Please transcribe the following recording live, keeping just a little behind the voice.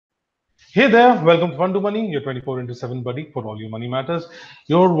Hey there, welcome to FundooMoney, your 24 into 7 buddy for all your money matters.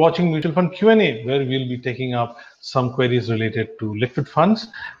 You're watching Mutual Fund Q&A, where we'll be taking up some queries related to liquid funds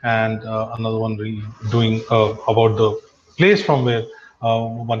and another one doing about the place from where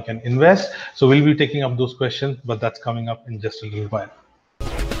one can invest. So we'll be taking up those questions, but that's coming up in just a little while.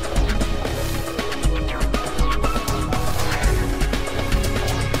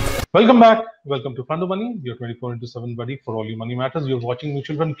 Welcome back. Welcome to FundooMoney, your 24 into 7 buddy for all your money matters. You're watching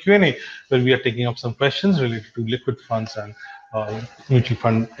Mutual Fund Q&A, where we are taking up some questions related to liquid funds and mutual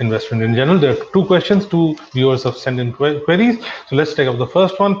fund investment in general. There are two questions. Two viewers have sent in queries. So let's take up the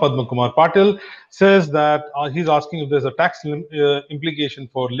first one. Padmakumar Patil says that he's asking if there's a tax implication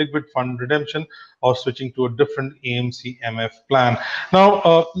for liquid fund redemption or switching to a different AMC MF plan.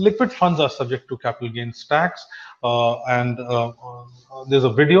 Now, liquid funds are subject to capital gains tax. There's a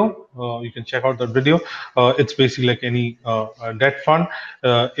video, you can check out that video. It's basically like any debt fund.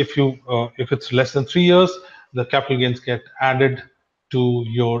 If it's less than 3 years, the capital gains get added to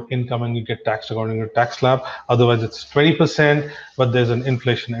your income and you get taxed according to tax slab. Otherwise it's 20%, but there's an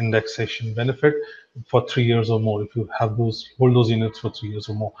inflation indexation benefit for 3 years or more if you have hold those units for 3 years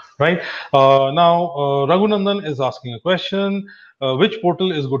or more, right? Raghunandan is asking a question. Which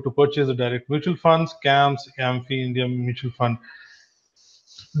portal is good to purchase the direct mutual funds? CAMS, AMFI, India Mutual Fund.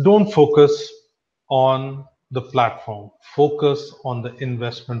 Don't focus on the platform. Focus on the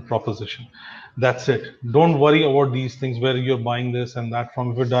investment proposition. That's it. Don't worry about these things where you're buying this and that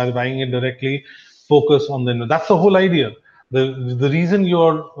from. If you're buying it directly, focus on the. That's the whole idea. The reason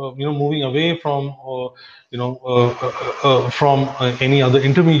you're moving away from any other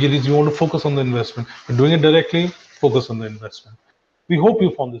intermediaries, you want to focus on the investment. But doing it directly, focus on the investment. We hope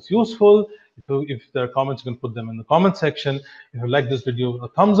you found this useful. If there are comments, you can put them in the comment section. If you like this video, a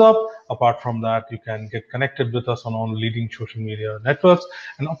thumbs up. Apart from that, you can get connected with us on all leading social media networks.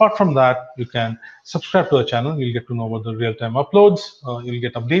 And apart from that, you can subscribe to our channel. You'll get to know about the real-time uploads. You'll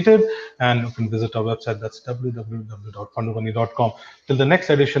get updated. And you can visit our website. That's www.fundoomoney.com. Till the next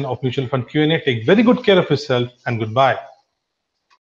edition of Mutual Fund Q&A, take very good care of yourself and goodbye.